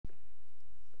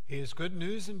He is good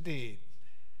news indeed,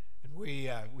 and we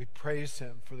praise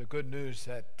him for the good news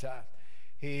that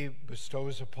he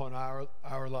bestows upon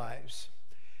our lives.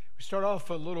 We start off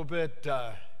a little bit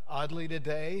oddly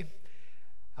today.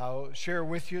 I'll share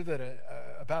with you that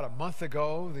about a month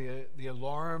ago, the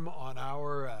alarm on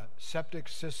our septic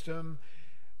system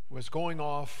was going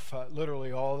off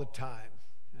literally all the time,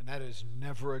 and that is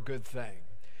never a good thing.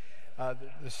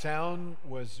 The sound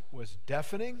was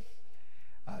deafening.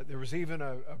 There was even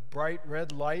a bright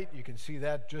red light. You can see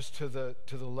that just to the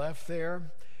left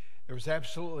there. There was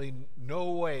absolutely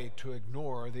no way to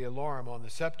ignore the alarm on the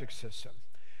septic system.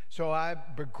 So I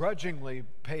begrudgingly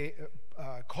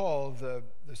call the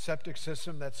septic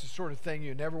system. That's the sort of thing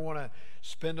you never want to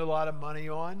spend a lot of money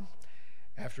on.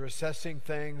 After assessing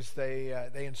things, they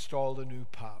installed a new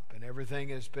pump, and everything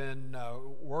has been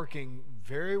working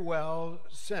very well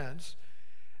since.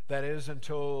 That is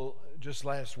until just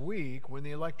last week when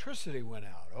the electricity went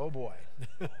out. Oh boy.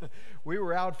 We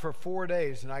were out for 4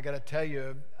 days, and I got to tell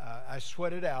you, I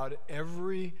sweated out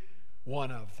every one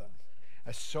of them.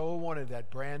 I so wanted that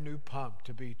brand new pump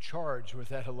to be charged with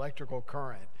that electrical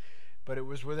current, but it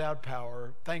was without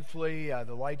power. Thankfully,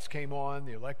 the lights came on,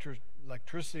 the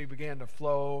electricity began to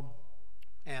flow,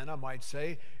 and I might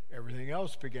say everything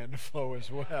else began to flow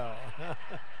as well.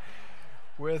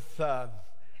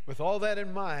 With all that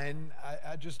in mind,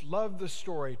 I just love the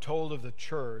story told of the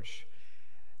church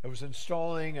that was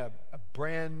installing a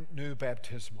brand new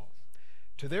baptismal.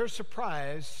 To their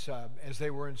surprise, as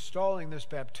they were installing this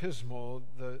baptismal,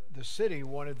 the city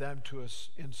wanted them to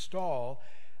install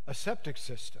a septic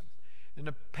system. And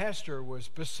the pastor was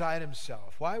beside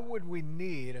himself. Why would we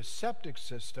need a septic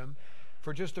system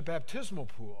for just a baptismal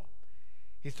pool?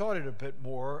 He thought about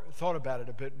it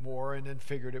a bit more, and then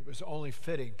figured it was only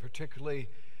fitting, particularly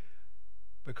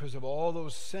because of all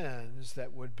those sins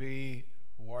that would be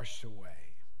washed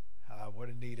away. What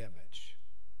a neat image.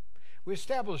 We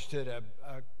established it a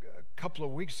couple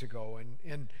of weeks ago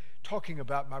in talking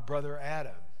about my brother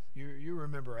Adam. You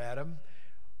remember Adam.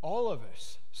 All of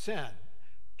us sin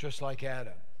just like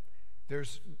Adam.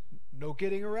 There's no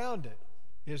getting around it,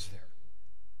 is there?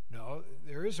 No,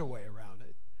 there is a way around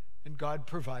it, and God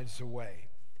provides the way.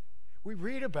 We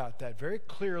read about that very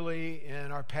clearly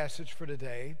in our passage for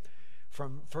today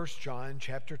from 1 John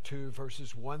chapter 2,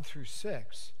 verses 1 through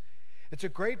 6. It's a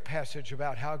great passage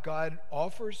about how God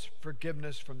offers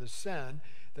forgiveness from the sin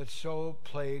that so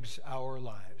plagues our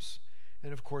lives.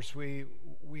 And of course, we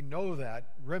know that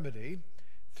remedy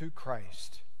through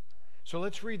Christ. So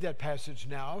let's read that passage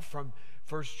now from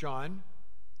 1 John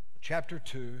chapter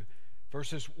 2,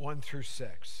 verses 1 through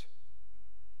 6.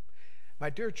 My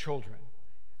dear children,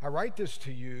 I write this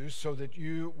to you so that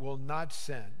you will not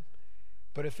sin.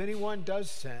 But if anyone does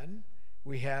sin,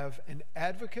 we have an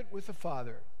advocate with the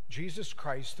Father, Jesus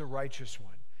Christ, the righteous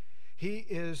one. He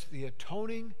is the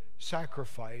atoning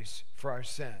sacrifice for our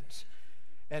sins,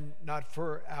 and not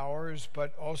for ours,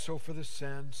 but also for the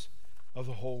sins of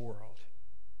the whole world.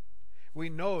 We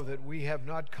know that we have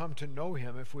not come to know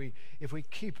him if we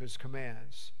keep his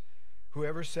commands.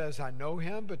 Whoever says, I know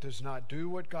him, but does not do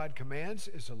what God commands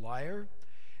is a liar,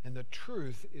 and the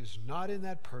truth is not in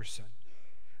that person.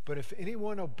 But if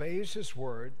anyone obeys his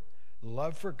word,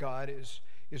 love for God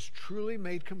is truly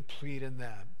made complete in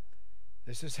them.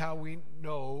 This is how we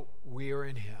know we are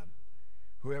in him.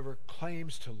 Whoever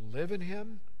claims to live in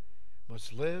him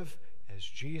must live as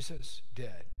Jesus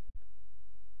did.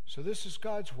 So this is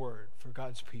God's word for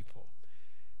God's people.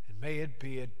 And may it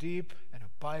be a deep and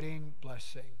abiding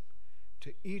blessing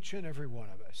to each and every one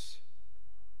of us.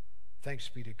 Thanks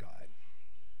be to God.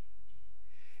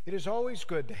 It is always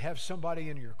good to have somebody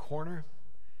in your corner.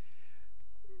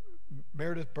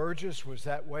 Meredith Burgess was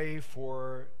that way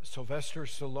for Sylvester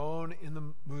Stallone in the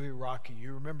movie Rocky.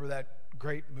 You remember that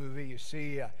great movie? You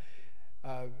see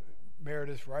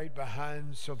Meredith right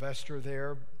behind Sylvester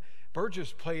there.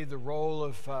 Burgess played the role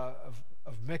of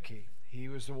Mickey. He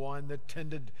was the one that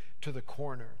tended to the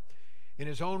corner. In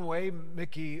his own way,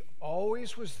 Mickey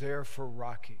always was there for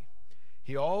Rocky.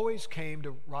 He always came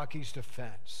to Rocky's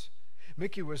defense.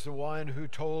 Mickey was the one who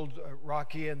told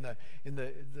Rocky in the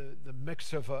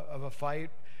mix of a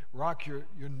fight, Rock, your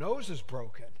nose is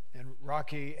broken. And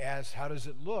Rocky asked, how does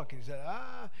it look? And he said,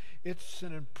 it's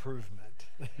an improvement.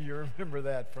 You remember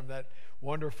that from that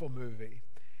wonderful movie.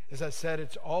 As I said,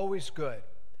 it's always good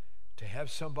to have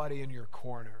somebody in your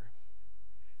corner.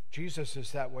 Jesus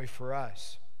is that way for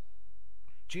us.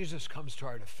 Jesus comes to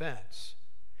our defense.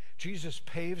 Jesus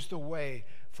paves the way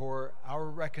for our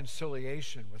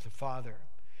reconciliation with the Father.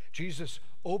 Jesus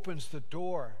opens the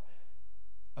door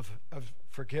of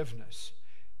forgiveness.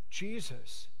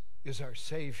 Jesus is our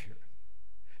Savior.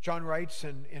 John writes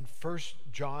in 1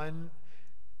 John,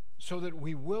 so that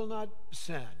we will not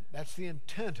sin. That's the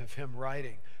intent of him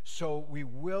writing. So we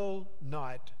will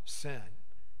not sin.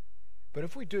 But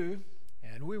if we do,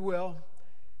 and we will,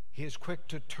 he is quick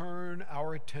to turn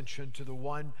our attention to the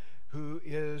one who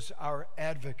is our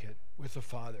advocate with the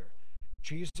Father,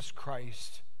 Jesus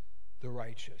Christ, the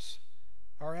righteous,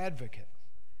 our advocate.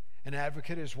 An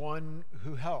advocate is one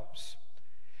who helps.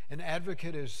 An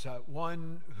advocate is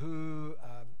one who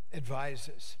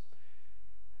advises.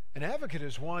 An advocate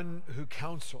is one who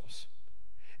counsels.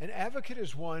 An advocate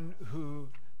is one who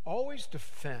always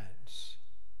defends.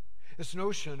 This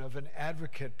notion of an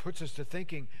advocate puts us to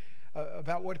thinking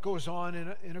about what goes on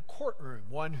in a courtroom.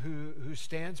 One who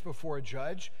stands before a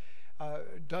judge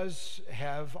does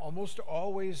have almost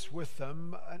always with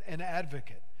them an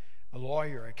advocate, a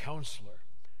lawyer, a counselor.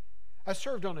 I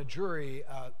served on a jury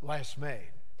last May.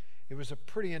 It was a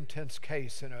pretty intense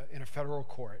case in a federal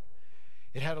court.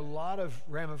 It had a lot of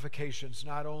ramifications,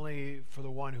 not only for the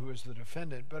one who is the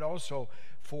defendant, but also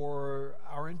for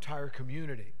our entire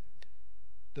community.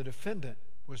 The defendant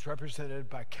was represented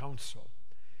by counsel.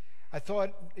 I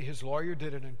thought his lawyer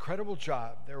did an incredible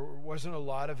job. There wasn't a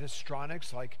lot of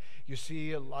histrionics like you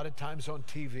see a lot of times on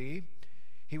TV.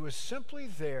 He was simply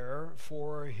there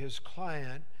for his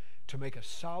client to make a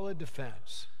solid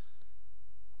defense.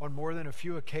 On more than a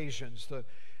few occasions, the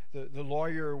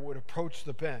lawyer would approach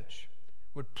the bench,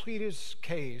 would plead his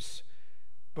case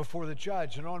before the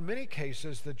judge, and on many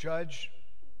cases, the judge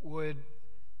would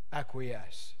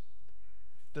acquiesce.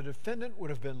 The defendant would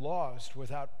have been lost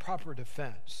without proper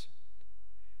defense.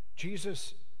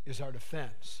 Jesus is our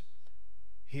defense.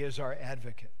 He is our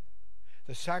advocate.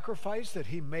 The sacrifice that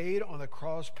he made on the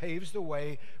cross paves the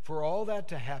way for all that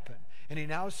to happen. And he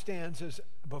now stands as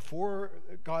before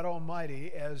God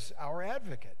Almighty as our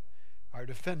advocate, our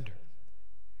defender.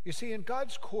 You see, in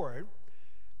God's court,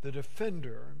 the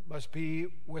defender must be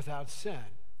without sin.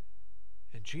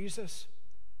 And Jesus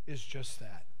is just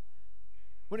that.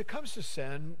 When it comes to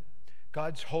sin,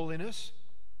 God's holiness,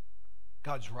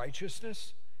 God's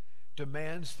righteousness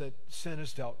demands that sin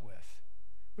is dealt with.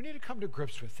 We need to come to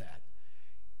grips with that.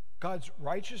 God's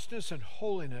righteousness and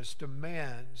holiness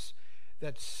demands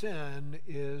that sin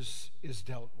is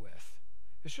dealt with.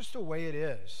 It's just the way it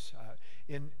is.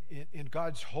 In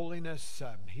God's holiness,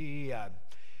 he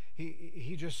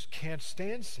just can't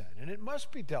stand sin, and it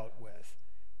must be dealt with.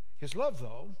 His love,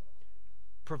 though,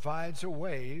 provides a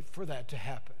way for that to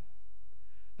happen.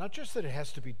 Not just that it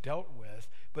has to be dealt with,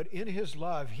 but in his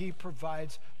love, he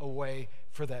provides a way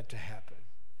for that to happen.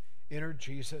 Enter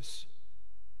Jesus,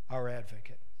 our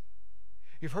advocate.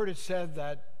 You've heard it said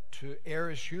that to err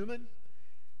is human,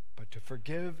 but to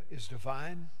forgive is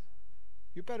divine.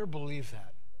 You better believe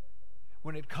that.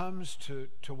 When it comes to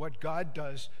what God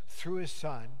does through his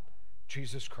Son,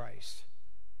 Jesus Christ.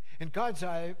 In God's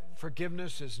eye,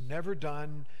 forgiveness is never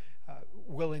done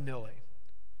willy-nilly.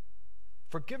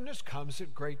 Forgiveness comes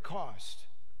at great cost.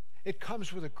 It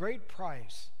comes with a great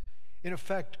price. In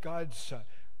effect, God's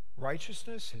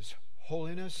righteousness, his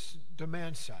holiness,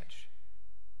 demands such.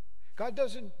 God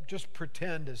doesn't just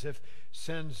pretend as if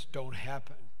sins don't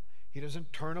happen. He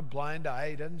doesn't turn a blind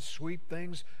eye. He doesn't sweep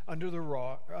things under the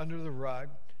rug.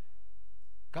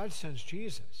 God sends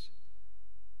Jesus.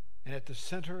 And at the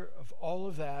center of all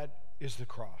of that is the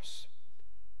cross.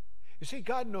 You see,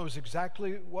 God knows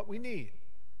exactly what we need.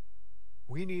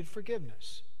 We need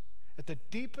forgiveness at the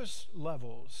deepest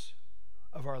levels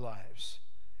of our lives.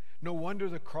 No wonder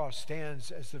the cross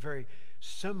stands as the very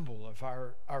symbol of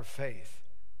our faith.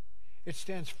 It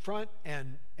stands front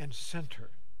and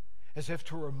center, as if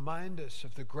to remind us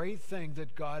of the great thing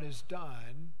that God has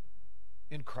done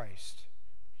in Christ.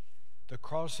 The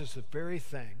cross is the very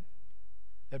thing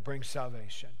that brings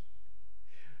salvation.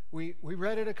 We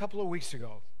read it a couple of weeks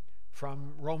ago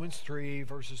from Romans 3,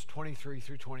 verses 23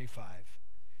 through 25.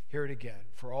 Hear it again.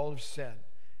 For all have sinned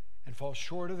and fall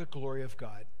short of the glory of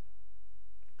God,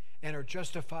 and are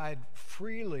justified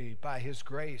freely by his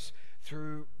grace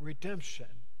through redemption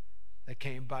that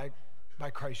came by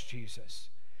Christ Jesus.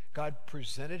 God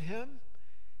presented him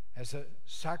as a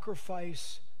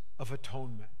sacrifice of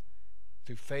atonement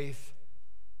through faith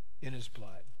in his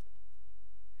blood.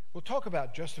 We'll talk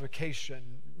about justification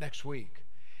next week,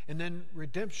 and then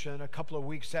redemption a couple of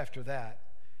weeks after that.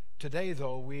 Today,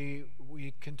 though, we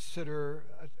consider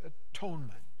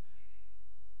atonement.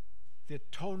 The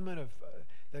atonement of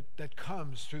that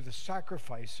comes through the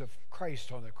sacrifice of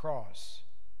Christ on the cross.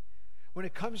 When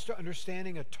it comes to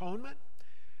understanding atonement,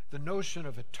 the notion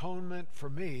of atonement for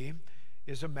me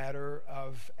is a matter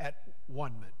of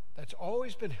at-one-ment. That's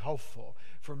always been helpful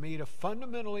for me to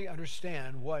fundamentally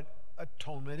understand what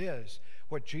atonement is.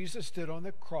 What Jesus did on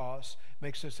the cross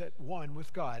makes us at one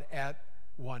with God, at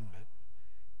one.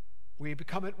 We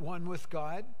become at one with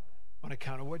God on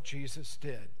account of what Jesus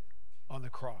did on the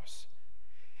cross.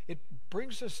 It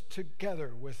brings us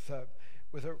together with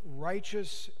a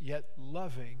righteous yet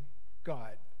loving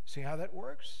God. See how that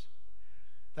works?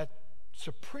 That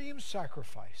supreme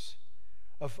sacrifice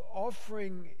of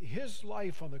offering his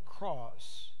life on the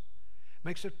cross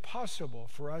makes it possible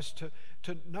for us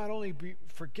to not only be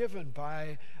forgiven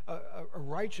by a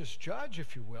righteous judge,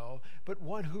 if you will, but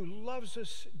one who loves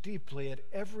us deeply at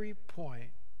every point.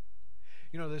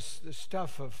 You know, this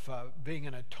stuff of being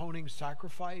an atoning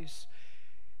sacrifice,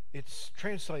 it's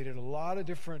translated a lot of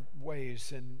different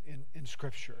ways in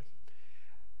Scripture.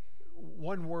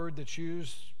 One word that's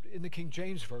used in the King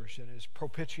James Version is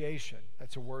propitiation.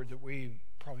 That's a word that we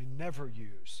probably never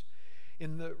use.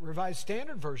 In the Revised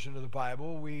Standard Version of the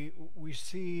Bible, we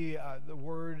see the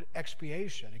word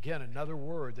expiation. Again, another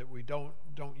word that we don't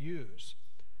use.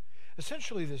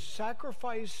 Essentially, the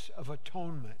sacrifice of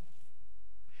atonement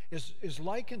is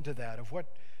likened to that of what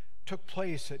took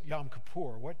place at Yom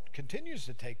Kippur, what continues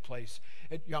to take place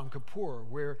at Yom Kippur,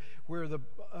 where the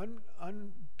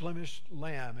unblemished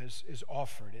lamb is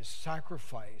offered, is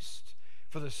sacrificed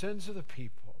for the sins of the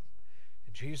people.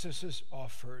 And Jesus is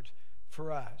offered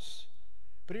for us.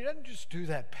 But he doesn't just do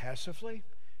that passively.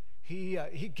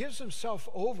 He gives himself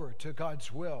over to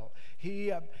God's will.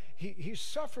 He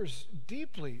suffers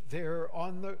deeply there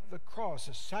on the cross,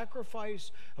 a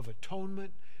sacrifice of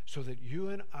atonement, so that you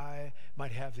and I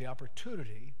might have the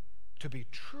opportunity to be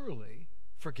truly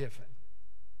forgiven.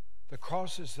 The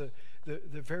cross is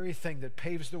the very thing that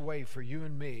paves the way for you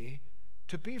and me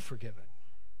to be forgiven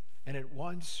and at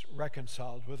once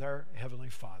reconciled with our Heavenly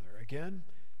Father. Again,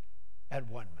 at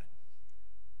one.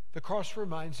 The cross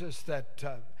reminds us that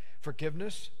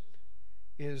forgiveness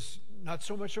is not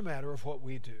so much a matter of what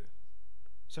we do.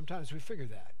 Sometimes we figure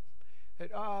that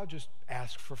I'll just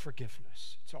ask for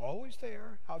forgiveness. It's always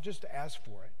there. I'll just ask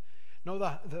for it. No,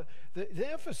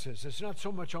 the emphasis is not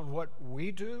so much on what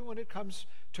we do when it comes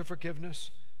to forgiveness,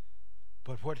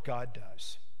 but what God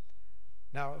does.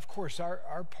 Now, of course,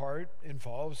 our part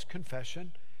involves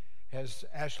confession, as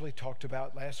Ashley talked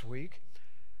about last week.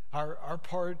 Our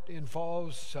part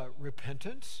involves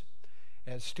repentance,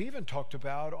 as Stephen talked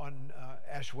about on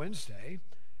Ash Wednesday.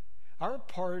 Our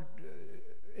part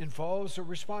involves a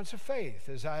response of faith,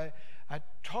 as I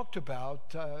talked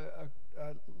about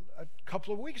a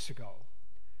couple of weeks ago.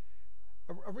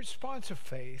 A response of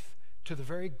faith to the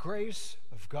very grace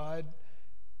of God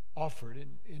offered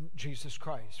in Jesus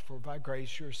Christ. For by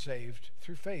grace you're saved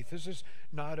through faith. This is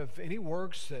not of any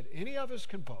works that any of us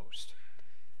can boast.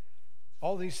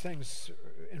 All these things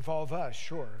involve us,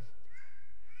 sure.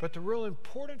 But the real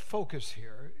important focus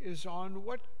here is on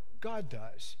what God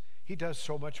does. He does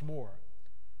so much more.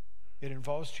 It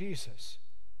involves Jesus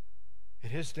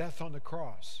and his death on the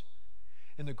cross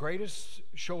in the greatest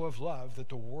show of love that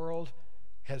the world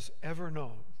has ever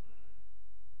known.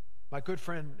 My good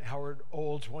friend Howard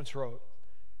Olds once wrote,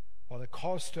 "While the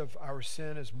cost of our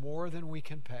sin is more than we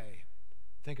can pay,"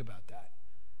 think about that.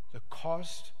 The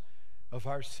cost of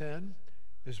our sin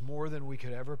is more than we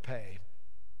could ever pay.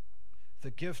 The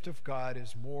gift of God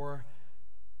is more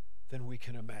than we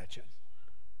can imagine.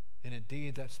 And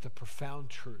indeed, that's the profound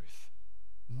truth.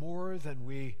 More than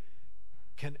we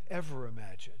can ever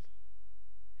imagine.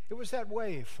 It was that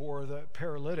way for the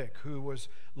paralytic who was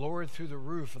lowered through the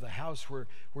roof of the house where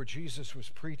Jesus was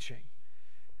preaching.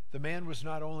 The man was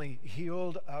not only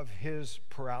healed of his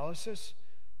paralysis,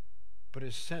 but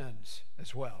his sins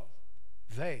as well.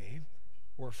 They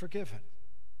were forgiven.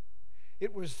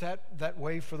 It was that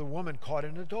way for the woman caught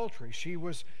in adultery. She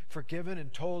was forgiven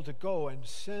and told to go and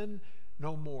sin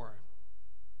no more.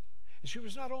 And she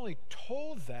was not only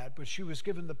told that, but she was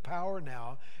given the power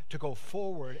now to go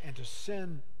forward and to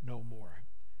sin no more.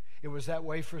 It was that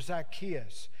way for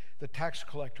Zacchaeus, the tax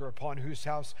collector upon whose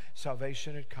house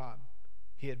salvation had come.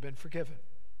 He had been forgiven.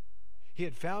 He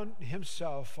had found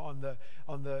himself on the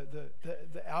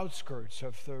outskirts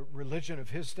of the religion of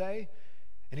his day.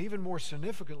 And even more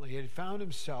significantly, he had found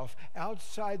himself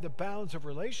outside the bounds of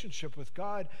relationship with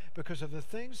God because of the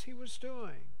things he was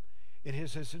doing in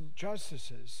his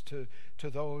injustices to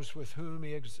those with whom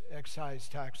he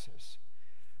excised taxes.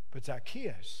 But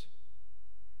Zacchaeus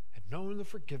had known the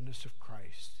forgiveness of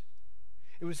Christ.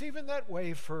 It was even that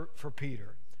way for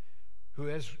Peter, who,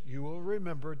 as you will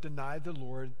remember, denied the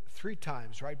Lord 3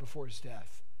 times right before his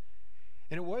death.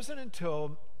 And it wasn't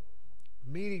until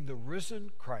meeting the risen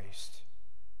Christ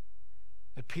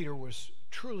that Peter was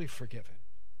truly forgiven.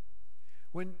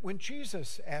 When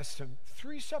Jesus asked him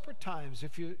 3 separate times,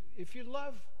 if you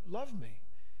love me.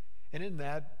 And in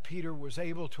that, Peter was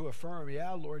able to affirm,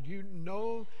 yeah, Lord, you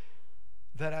know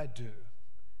that I do.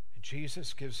 And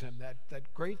Jesus gives him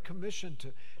that great commission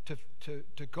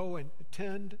to go and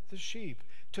tend the sheep,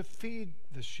 to feed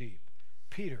the sheep.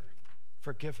 Peter,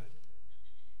 forgiven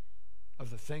of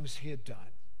the things he had done.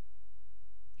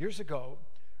 Years ago,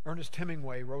 Ernest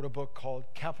Hemingway wrote a book called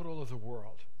Capital of the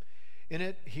World. In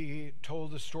it, he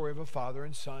told the story of a father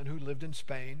and son who lived in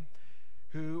Spain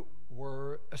who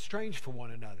were estranged from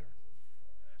one another.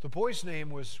 The boy's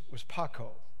name was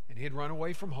Paco, and he had run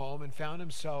away from home and found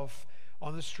himself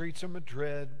on the streets of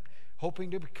Madrid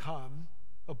hoping to become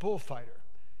a bullfighter,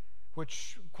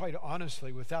 which, quite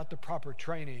honestly, without the proper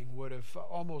training, would have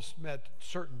almost meant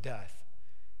certain death.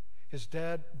 His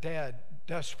dad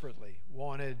desperately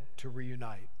wanted to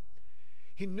reunite.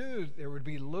 He knew there would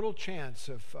be little chance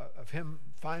of him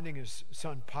finding his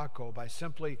son Paco by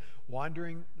simply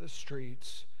wandering the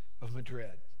streets of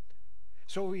Madrid.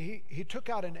 So he took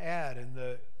out an ad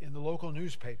in the local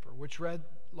newspaper, which read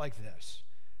like this: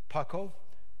 Paco,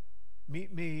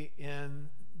 meet me in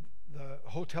the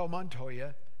Hotel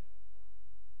Montoya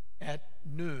at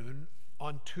noon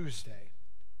on Tuesday.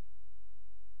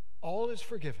 All is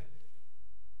forgiven.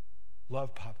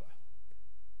 Love, Papa.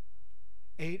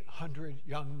 800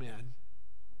 young men,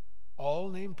 all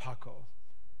named Paco,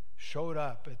 showed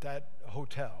up at that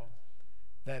hotel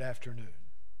that afternoon.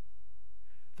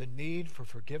 The need for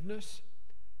forgiveness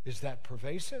is that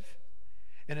pervasive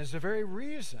and is the very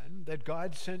reason that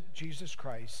God sent Jesus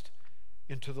Christ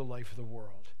into the life of the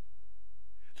world.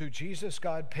 Through Jesus,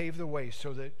 God paved the way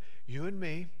so that you and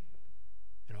me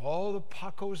and all the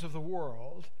Pacos of the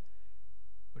world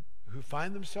who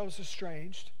find themselves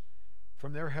estranged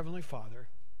from their Heavenly Father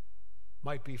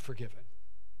might be forgiven.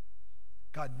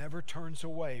 God never turns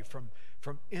away from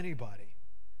anybody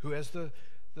who, as the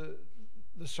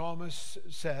psalmist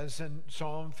says in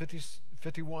Psalm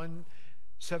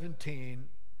 51:17,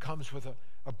 comes with a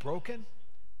broken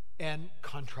and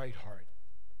contrite heart.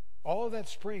 All of that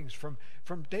springs from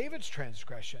David's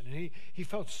transgression. And he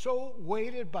felt so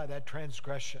weighted by that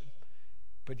transgression,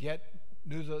 but yet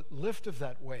knew the lift of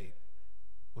that weight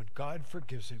when God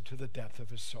forgives him to the depth of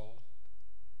his soul.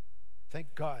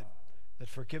 Thank God that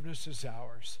forgiveness is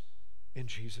ours in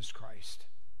Jesus Christ.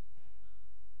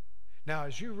 Now,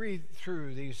 as you read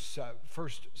through these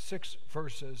first 6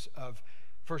 verses of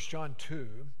 1 John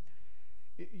 2,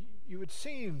 you would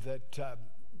seem that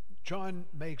John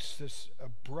makes this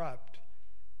abrupt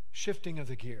shifting of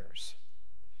the gears.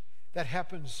 That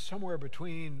happens somewhere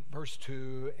between verse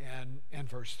 2 and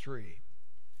verse 3.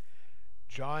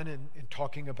 John, in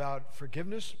talking about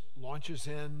forgiveness, launches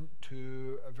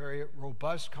into a very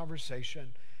robust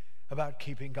conversation about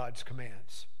keeping God's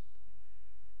commands.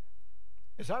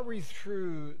 As I read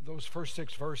through those first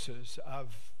 6 verses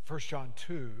of 1 John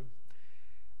 2,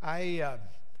 I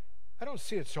don't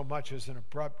see it so much as an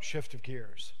abrupt shift of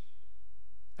gears.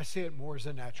 I see it more as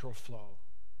a natural flow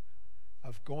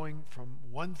of going from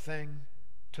one thing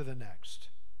to the next,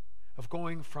 of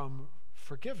going from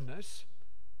forgiveness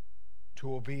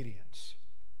to obedience.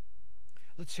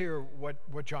 Let's hear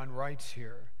what John writes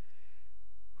here.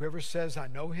 Whoever says, I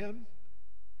know him,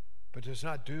 but does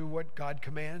not do what God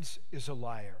commands is a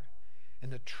liar,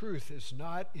 and the truth is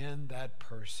not in that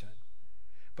person.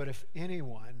 But if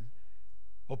anyone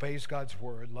obeys God's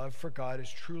word, love for God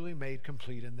is truly made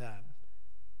complete in them.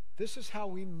 This is how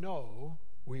we know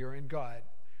we are in God.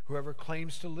 Whoever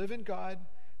claims to live in God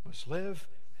must live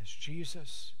as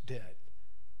Jesus did.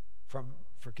 From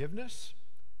forgiveness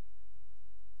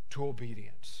to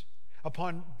obedience.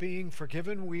 Upon being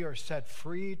forgiven, we are set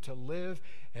free to live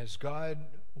as God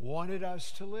wanted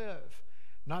us to live.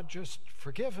 Not just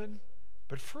forgiven,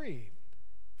 but free.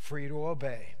 Free to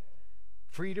obey.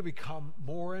 Free to become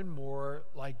more and more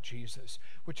like Jesus,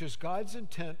 which is God's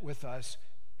intent with us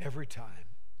every time.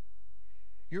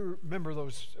 You remember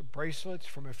those bracelets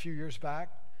from a few years back?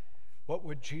 What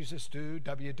would Jesus do?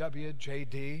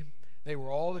 WWJD. They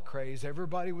were all the craze.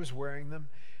 Everybody was wearing them.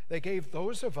 They gave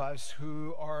those of us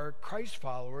who are Christ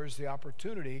followers the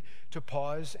opportunity to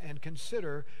pause and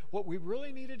consider what we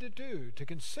really needed to do, to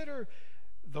consider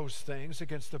those things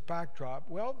against the backdrop.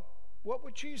 Well, what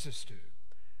would Jesus do?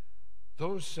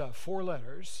 Those 4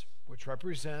 letters, which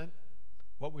represent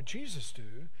what would Jesus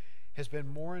do, has been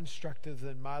more instructive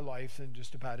in my life than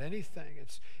just about anything.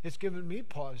 It's given me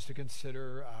pause to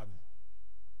consider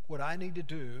what I need to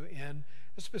do in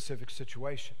a specific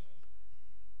situation.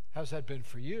 How's that been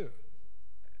for you?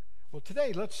 Well,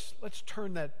 today let's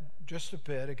turn that just a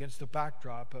bit against the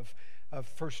backdrop of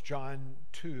 1 John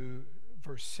 2,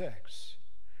 verse 6.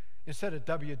 Instead of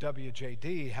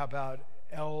WWJD, how about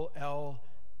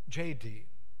LLJD?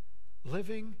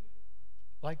 Living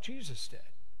like Jesus did.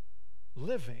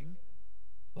 Living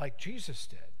like Jesus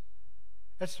did.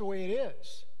 That's the way it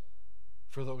is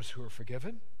for those who are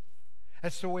forgiven.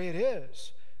 That's the way it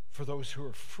is for those who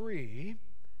are free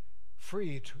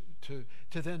to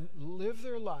then live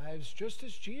their lives just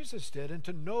as Jesus did, and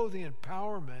to know the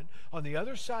empowerment on the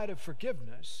other side of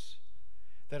forgiveness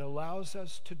that allows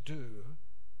us to do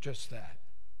just that.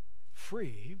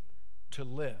 Free to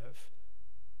live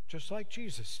just like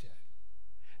Jesus did.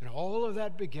 And all of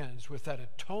that begins with that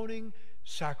atoning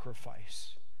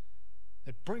sacrifice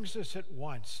that brings us at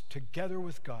once together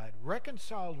with God,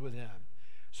 reconciled with Him,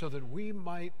 so that we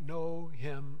might know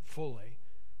Him fully,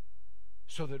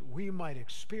 so that we might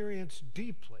experience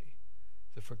deeply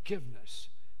the forgiveness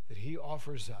that He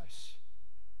offers us.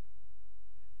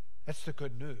 That's the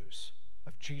good news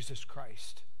of Jesus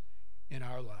Christ in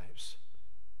our lives.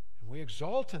 And we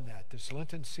exalt in that this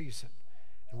Lenten season,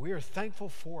 and we are thankful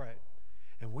for it,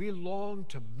 and we long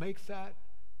to make that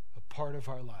a part of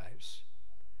our lives.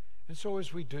 And so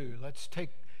as we do, let's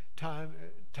take time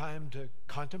to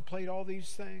contemplate all these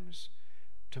things,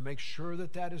 to make sure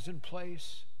that that is in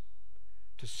place,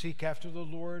 to seek after the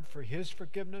Lord for His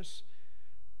forgiveness,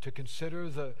 to consider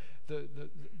the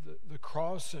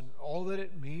cross and all that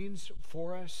it means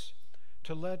for us,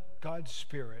 to let God's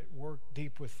Spirit work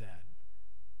deep within,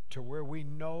 to where we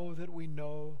know that we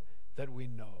know that we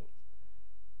know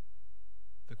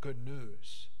the good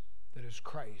news that is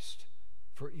Christ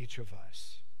for each of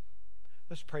us.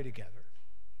 Let's pray together.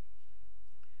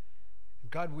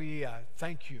 God, we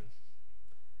thank you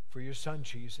for your Son,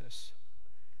 Jesus,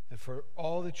 and for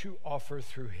all that you offer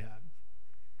through Him.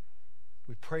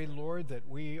 We pray, Lord, that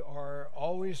we are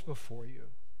always before you,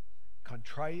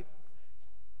 contrite,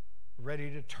 ready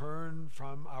to turn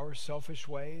from our selfish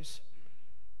ways,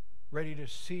 ready to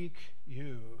seek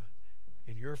you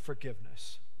in your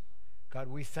forgiveness. God,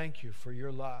 we thank you for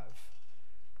your love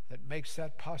that makes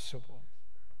that possible.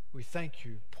 We thank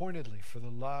you pointedly for the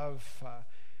love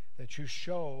that you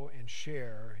show and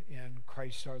share in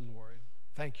Christ our Lord.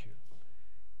 Thank you.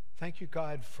 Thank you,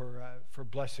 God, for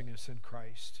blessing us in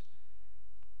Christ,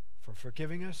 for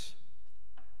forgiving us,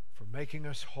 for making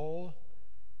us whole,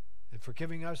 and for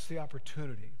giving us the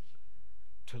opportunity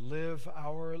to live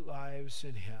our lives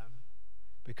in Him,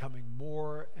 becoming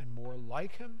more and more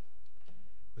like Him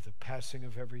with the passing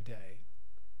of every day.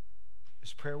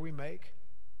 This prayer we make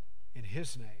in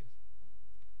His name.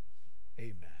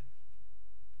 Amen.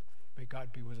 May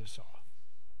God be with us all.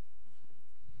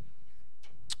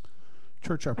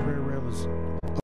 Church, our prayer rail is